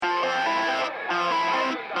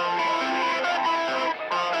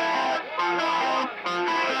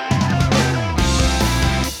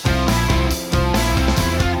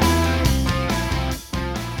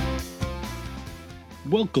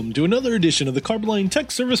welcome to another edition of the Carboline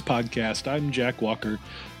Tech Service Podcast. I'm Jack Walker.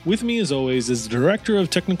 With me, as always, is the Director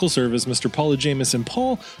of Technical Service, Mr. Paul Jamison.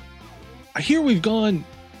 Paul, I hear we've gone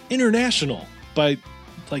international by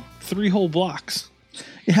like 3 whole blocks.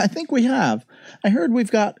 Yeah, I think we have. I heard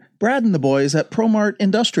we've got Brad and the boys at ProMart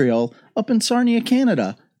Industrial up in Sarnia,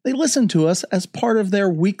 Canada. They listen to us as part of their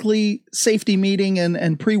weekly safety meeting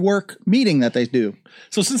and pre-work meeting that they do.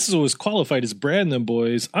 So since it was qualified as Brad and the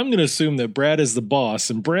boys, I'm going to assume that Brad is the boss.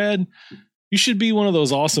 And Brad, you should be one of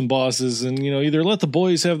those awesome bosses and, either let the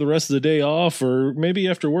boys have the rest of the day off or maybe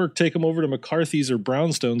after work, take them over to McCarthy's or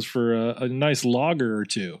Brownstones for a nice lager or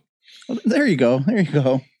two. Well, there you go. There you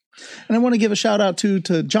go. And I want to give a shout out to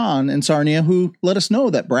John in Sarnia, who let us know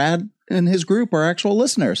that Brad and his group are actual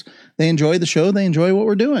listeners. They enjoy the show. They enjoy what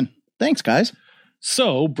we're doing. Thanks, guys.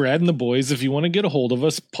 So, Brad and the boys, if you want to get a hold of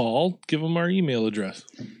us, Paul, give them our email address.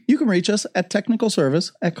 You can reach us at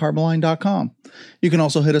technicalservice@carboline.com. You can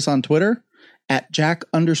also hit us on Twitter at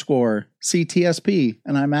Jack_CTSP,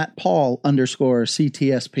 and I'm at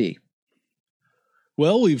Paul_CTSP.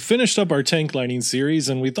 Well, we've finished up our tank lining series,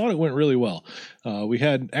 and we thought it went really well. We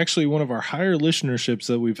had actually one of our higher listenerships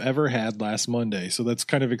that we've ever had last Monday, so that's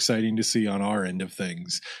kind of exciting to see on our end of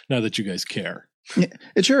things, now that you guys care. Yeah,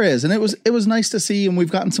 it sure is, and it was nice to see, and we've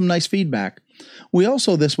gotten some nice feedback. We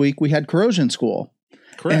also, this week, we had Corrosion School.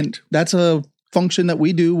 Correct. And that's a function that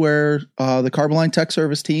we do where the Carboline Tech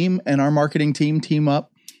Service team and our marketing team up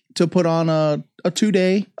to put on a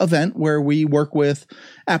 2-day event where we work with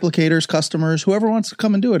applicators, customers, whoever wants to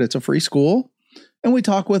come and do it. It's a free school, and we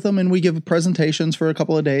talk with them and we give presentations for a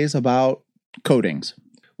couple of days about coatings.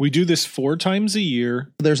 We do this 4 times a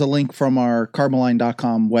year. There's a link from our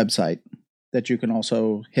carboline.com website that you can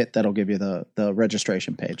also hit that'll give you the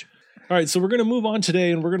registration page. All right, so we're going to move on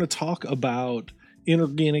today and we're going to talk about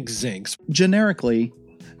inorganic zincs. Generically,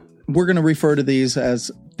 we're going to refer to these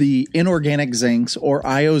as the inorganic zincs or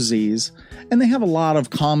IOZs, and they have a lot of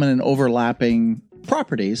common and overlapping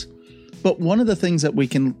properties. But one of the things that we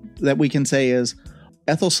can say is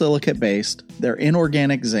ethyl silicate based. They're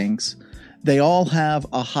inorganic zincs. They all have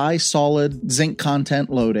a high solid zinc content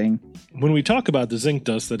loading. When we talk about the zinc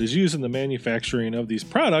dust that is used in the manufacturing of these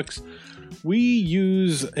products, we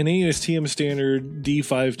use an ASTM standard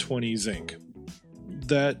D520 zinc.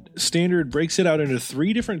 That standard breaks it out into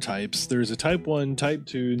 3 different types. There's a type 1, type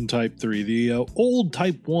 2, and type 3. The old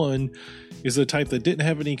type 1 is a type that didn't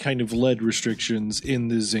have any kind of lead restrictions in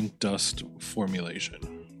the zinc dust formulation.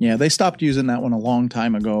 Yeah, they stopped using that one a long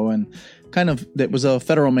time ago, and it was a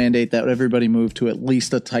federal mandate that everybody moved to at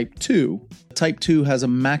least a type 2. Type 2 has a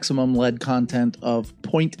maximum lead content of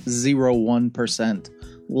 0.01%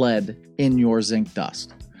 lead in your zinc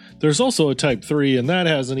dust. There's also a type 3, and that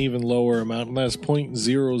has an even lower amount, and that's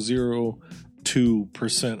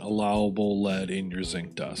 0.002% allowable lead in your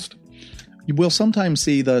zinc dust. You will sometimes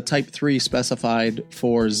see the type 3 specified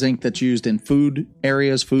for zinc that's used in food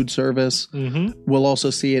areas, food service. Mm-hmm. We'll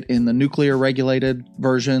also see it in the nuclear regulated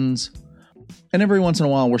versions. And every once in a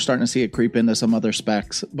while, we're starting to see it creep into some other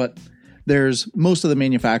specs. But most of the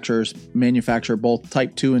manufacturers manufacture both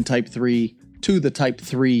type 2 and type 3 to the type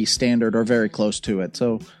 3 standard or very close to it.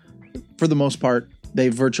 So for the most part,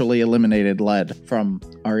 they've virtually eliminated lead from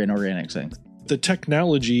our inorganic zincs. The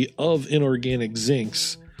technology of inorganic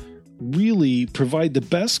zincs really provide the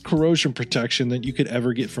best corrosion protection that you could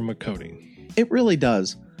ever get from a coating. It really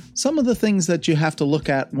does. Some of the things that you have to look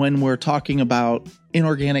at when we're talking about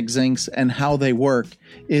inorganic zincs and how they work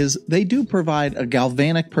is they do provide a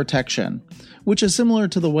galvanic protection, which is similar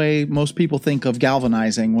to the way most people think of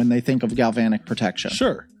galvanizing when they think of galvanic protection.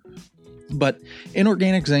 Sure. But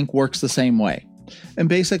inorganic zinc works the same way. And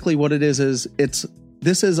basically what it is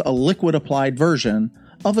this is a liquid applied version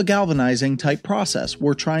of a galvanizing type process.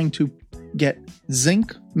 We're trying to get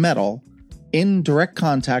zinc metal in direct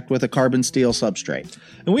contact with a carbon steel substrate.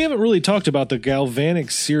 And we haven't really talked about the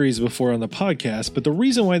galvanic series before on the podcast, but the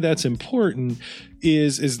reason why that's important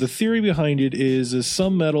is the theory behind it is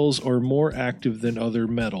some metals are more active than other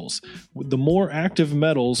metals. The more active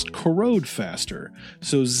metals corrode faster.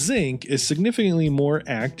 So zinc is significantly more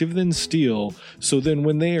active than steel. So then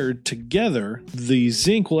when they are together, the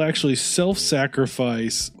zinc will actually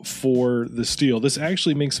self-sacrifice for the steel. This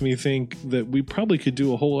actually makes me think that we probably could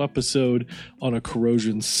do a whole episode on a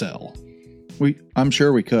corrosion cell. I'm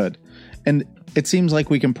sure we could. And it seems like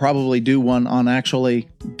we can probably do one on actually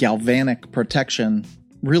galvanic protection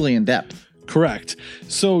really in depth. Correct.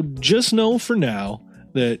 So just know for now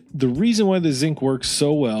that the reason why the zinc works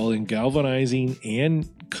so well in galvanizing and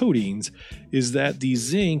coatings is that the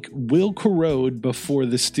zinc will corrode before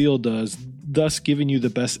the steel does, thus giving you the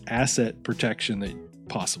best asset protection that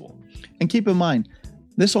possible. And keep in mind,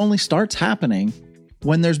 This only starts happening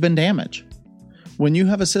when there's been damage. When you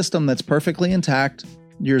have a system that's perfectly intact,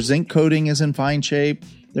 your zinc coating is in fine shape,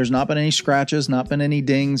 there's not been any scratches, not been any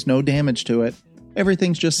dings, no damage to it,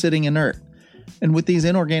 everything's just sitting inert. And with these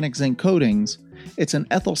inorganic zinc coatings, it's an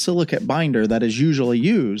ethyl silicate binder that is usually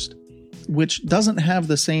used, which doesn't have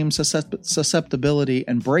the same susceptibility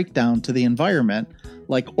and breakdown to the environment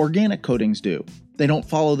like organic coatings do. They don't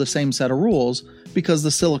follow the same set of rules because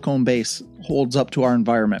the silicone base holds up to our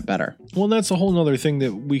environment better. Well, that's a whole nother thing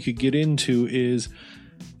that we could get into is,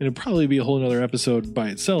 and it'd probably be a whole nother episode by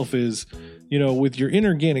itself, is, you know, with your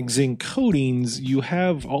inorganic zinc coatings, you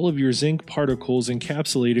have all of your zinc particles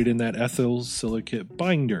encapsulated in that ethyl silicate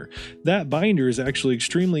binder. That binder is actually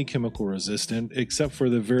extremely chemical resistant, except for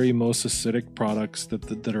the very most acidic products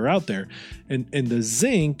that are out there. And the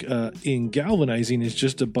zinc in galvanizing is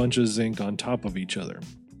just a bunch of zinc on top of each other.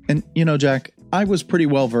 And, you know, Jack, I was pretty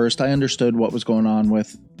well versed. I understood what was going on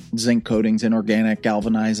with zinc coatings, inorganic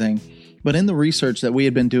galvanizing. But in the research that we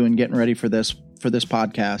had been doing, getting ready for this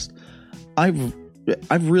podcast, I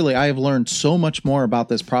have learned so much more about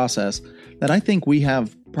this process that I think we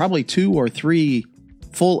have probably 2 or 3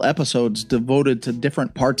 full episodes devoted to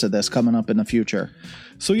different parts of this coming up in the future.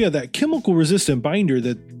 So yeah, that chemical resistant binder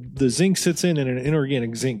that the zinc sits in an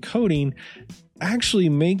inorganic zinc coating actually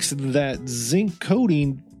makes that zinc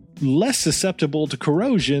coating less susceptible to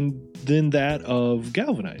corrosion than that of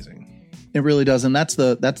galvanizing. It really does, and that's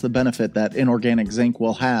the benefit that inorganic zinc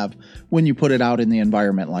will have when you put it out in the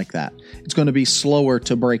environment like that. It's going to be slower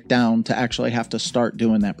to break down to actually have to start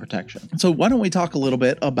doing that protection. So why don't we talk a little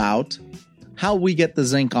bit about how we get the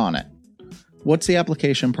zinc on it? What's the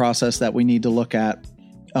application process that we need to look at?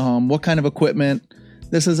 What kind of equipment?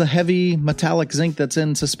 This is a heavy metallic zinc that's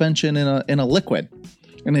in suspension in a liquid,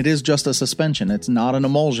 and it is just a suspension. It's not an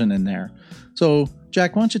emulsion in there. So,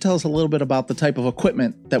 Jack, why don't you tell us a little bit about the type of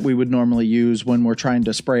equipment that we would normally use when we're trying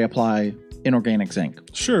to spray apply inorganic zinc?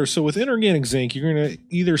 Sure. So with inorganic zinc, you're going to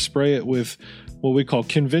either spray it with what we call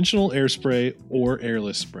conventional air spray or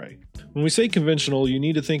airless spray. When we say conventional, you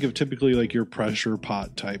need to think of typically like your pressure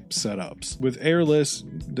pot type setups. With airless,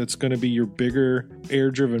 that's going to be your bigger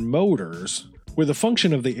air-driven motors, where the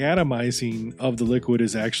function of the atomizing of the liquid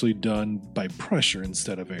is actually done by pressure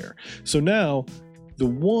instead of air. So now, the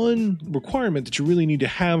one requirement that you really need to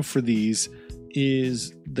have for these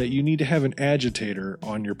is that you need to have an agitator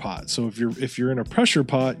on your pot. So if you're in a pressure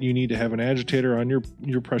pot, you need to have an agitator on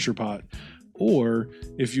your pressure pot. Or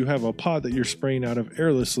if you have a pot that you're spraying out of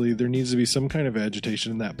airlessly, there needs to be some kind of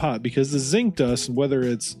agitation in that pot, because the zinc dust, whether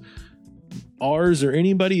it's ours or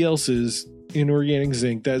anybody else's inorganic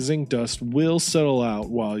zinc, that zinc dust will settle out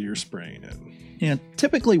while you're spraying it. Yeah,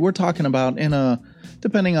 typically we're talking about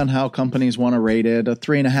depending on how companies want to rate it, a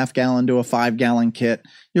 3.5 gallon to a 5 gallon kit,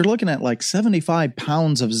 you're looking at like 75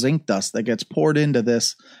 pounds of zinc dust that gets poured into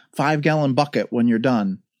this 5 gallon bucket when you're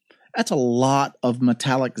done. That's a lot of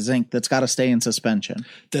metallic zinc that's got to stay in suspension.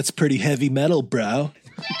 That's pretty heavy metal, bro.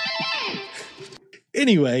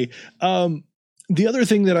 Anyway, the other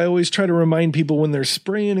thing that I always try to remind people when they're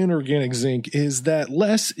spraying inorganic zinc is that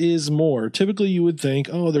less is more. Typically you would think,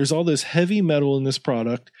 oh, there's all this heavy metal in this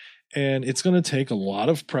product, and it's going to take a lot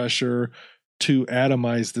of pressure to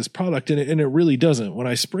atomize this product. And it really doesn't. When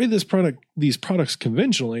I spray these products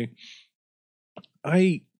conventionally,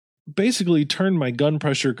 I basically turn my gun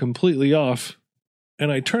pressure completely off,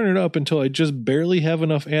 and I turn it up until I just barely have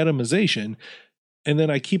enough atomization. And then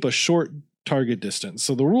I keep a short target distance.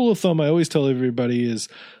 So the rule of thumb I always tell everybody is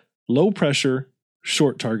low pressure,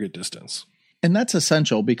 short target distance. And that's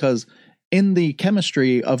essential because in the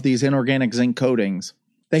chemistry of these inorganic zinc coatings,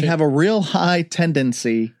 they have a real high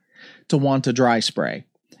tendency to want to dry spray.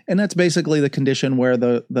 And that's basically the condition where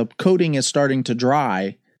the coating is starting to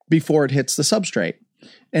dry before it hits the substrate.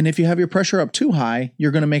 And if you have your pressure up too high,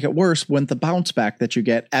 you're going to make it worse with the bounce back that you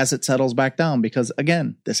get as it settles back down. Because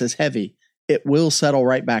again, this is heavy. It will settle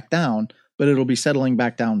right back down, but it'll be settling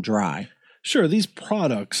back down dry. Sure, these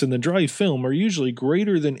products in the dry film are usually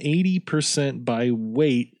greater than 80% by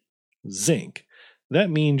weight zinc. That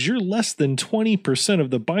means you're less than 20%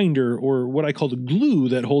 of the binder, or what I call the glue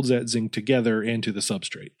that holds that zinc together and to the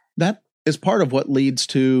substrate. That is part of what leads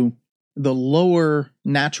to the lower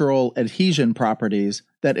natural adhesion properties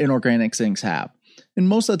that inorganic zincs have. And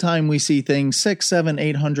most of the time we see things 600, 700,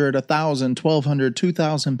 800, 1,000, 1,200,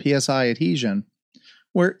 2,000 psi adhesion,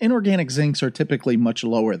 where inorganic zincs are typically much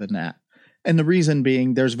lower than that. And the reason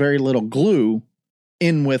being there's very little glue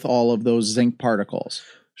in with all of those zinc particles.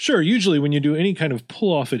 Sure, usually when you do any kind of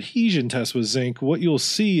pull-off adhesion test with zinc, what you'll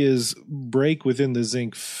see is break within the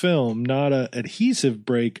zinc film, not an adhesive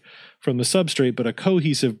break from the substrate, but a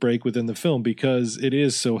cohesive break within the film because it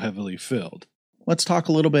is so heavily filled. Let's talk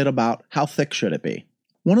a little bit about how thick should it be.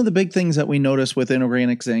 One of the big things that we notice with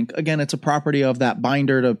inorganic zinc, again, it's a property of that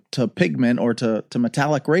binder to pigment or to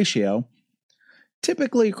metallic ratio.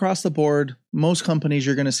 Typically across the board, most companies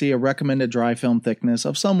you're going to see a recommended dry film thickness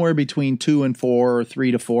of somewhere between 2 and 4 or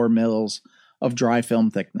 3 to 4 mils of dry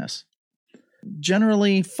film thickness.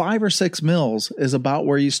 Generally, 5 or 6 mils is about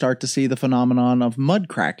where you start to see the phenomenon of mud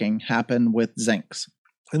cracking happen with zincs.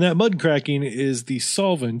 And that mud cracking is the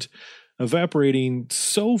solvent evaporating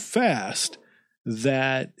so fast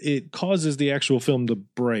that it causes the actual film to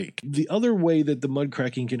break. The other way that the mud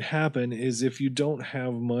cracking can happen is if you don't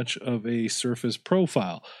have much of a surface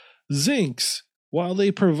profile. Zincs, while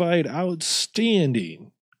they provide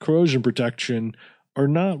outstanding corrosion protection, are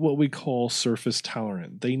not what we call surface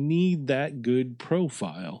tolerant. They need that good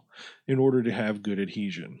profile in order to have good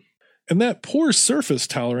adhesion. And that poor surface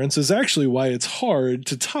tolerance is actually why it's hard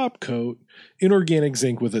to top coat inorganic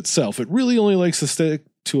zinc with itself. It really only likes to stick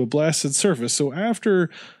to a blasted surface. So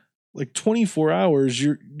after like 24 hours,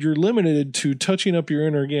 you're limited to touching up your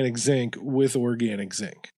inorganic zinc with organic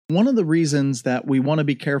zinc. One of the reasons that we want to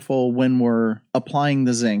be careful when we're applying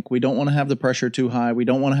the zinc, we don't want to have the pressure too high. We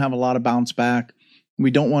don't want to have a lot of bounce back.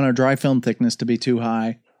 We don't want our dry film thickness to be too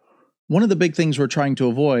high. One of the big things we're trying to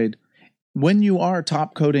avoid, when you are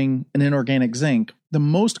top coating an inorganic zinc, the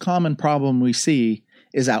most common problem we see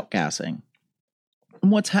is outgassing.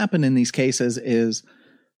 And what's happened in these cases is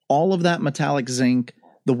all of that metallic zinc,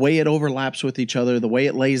 the way it overlaps with each other, the way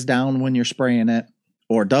it lays down when you're spraying it,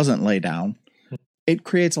 or doesn't lay down, it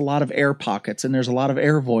creates a lot of air pockets and there's a lot of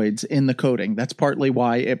air voids in the coating. That's partly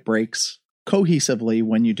why it breaks cohesively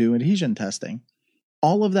when you do adhesion testing.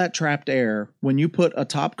 All of that trapped air, when you put a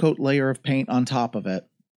top coat layer of paint on top of it,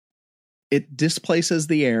 it displaces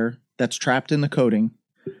the air that's trapped in the coating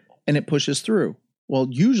and it pushes through. Well,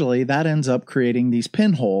 usually that ends up creating these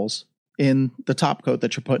pinholes in the top coat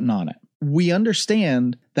that you're putting on it. We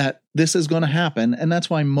understand that this is going to happen, and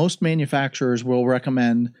that's why most manufacturers will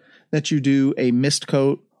recommend that you do a mist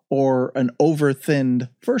coat or an over-thinned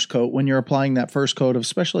first coat when you're applying that first coat,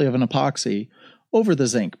 especially of an epoxy, over the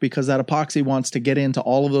zinc, because that epoxy wants to get into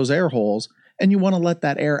all of those air holes, and you want to let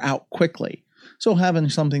that air out quickly. So having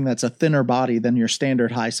something that's a thinner body than your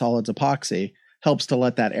standard high solids epoxy helps to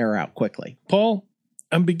let that air out quickly. Paul,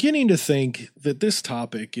 I'm beginning to think that this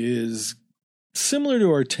topic is similar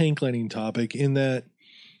to our tank lining topic in that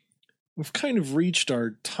we've kind of reached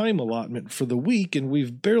our time allotment for the week and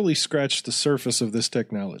we've barely scratched the surface of this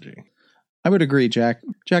technology. I would agree, Jack.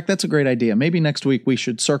 Jack, that's a great idea. Maybe next week we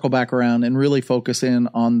should circle back around and really focus in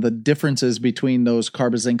on the differences between those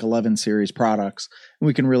Carbozinc 11 series products.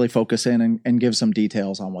 We can really focus in and give some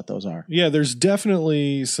details on what those are. Yeah, there's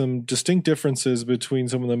definitely some distinct differences between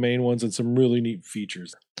some of the main ones and some really neat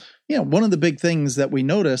features. Yeah, one of the big things that we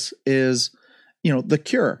notice is, the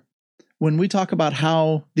cure. When we talk about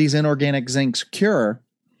how these inorganic zincs cure,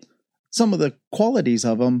 some of the qualities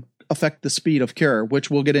of them affect the speed of cure, which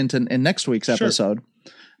we'll get into in next week's episode.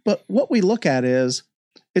 Sure. But what we look at is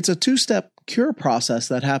it's a two-step cure process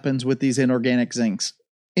that happens with these inorganic zincs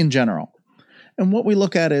in general. And what we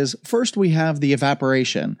look at is first we have the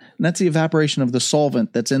evaporation, and that's the evaporation of the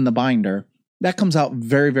solvent that's in the binder. That comes out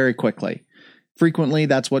very, very quickly. Frequently,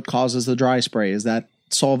 that's what causes the dry spray, is that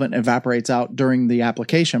solvent evaporates out during the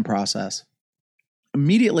application process.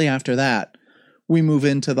 Immediately after that, we move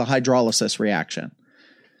into the hydrolysis reaction.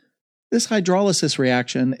 This hydrolysis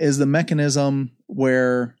reaction is the mechanism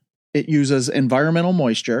where it uses environmental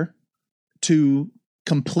moisture to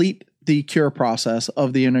complete the cure process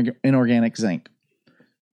of the inorganic zinc.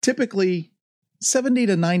 Typically, 70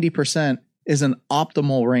 to 90% is an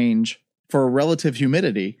optimal range for relative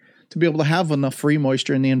humidity to be able to have enough free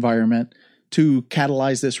moisture in the environment to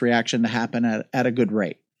catalyze this reaction to happen at a good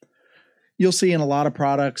rate. You'll see in a lot of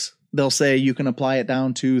products, they'll say you can apply it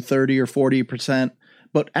down to 30 or 40%.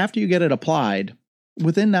 But after you get it applied,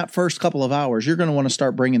 within that first couple of hours, you're going to want to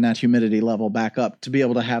start bringing that humidity level back up to be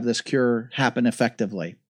able to have this cure happen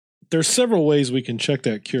effectively. There's several ways we can check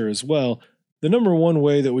that cure as well. The number one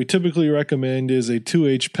way that we typically recommend is a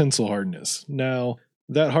 2H pencil hardness. Now,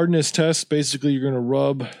 that hardness test, basically you're going to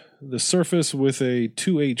rub the surface with a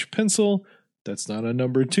 2H pencil. That's not a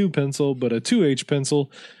number 2 pencil, but a 2H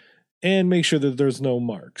pencil. and make sure that there's no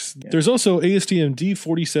marks. Yeah. There's also ASTM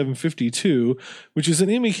D4752, which is an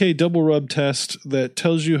MEK double rub test that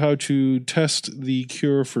tells you how to test the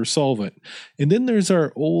cure for solvent. And then there's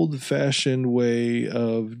our old-fashioned way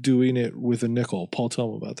of doing it with a nickel. Paul,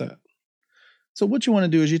 tell them about that. So what you want to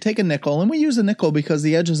do is you take a nickel, and we use a nickel because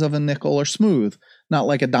the edges of a nickel are smooth, not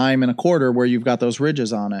like a dime and a quarter where you've got those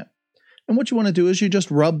ridges on it. And what you want to do is you just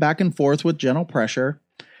rub back and forth with gentle pressure,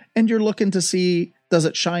 and you're looking to see, does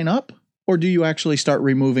it shine up, or do you actually start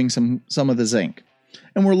removing some of the zinc?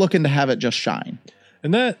 And we're looking to have it just shine.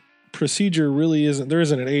 And that procedure really isn't, there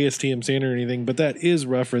isn't an ASTM standard or anything, but that is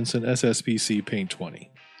referenced in SSPC Paint 20.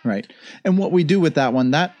 Right. And what we do with that one,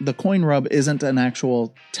 the coin rub isn't an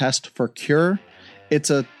actual test for cure. It's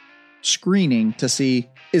a screening to see,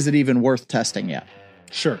 is it even worth testing yet?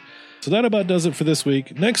 Sure. So that about does it for this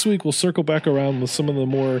week. Next week, we'll circle back around with some of the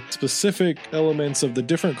more specific elements of the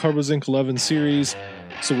different CarboZinc 11 series.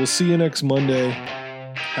 So we'll see you next Monday.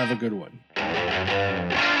 Have a good one.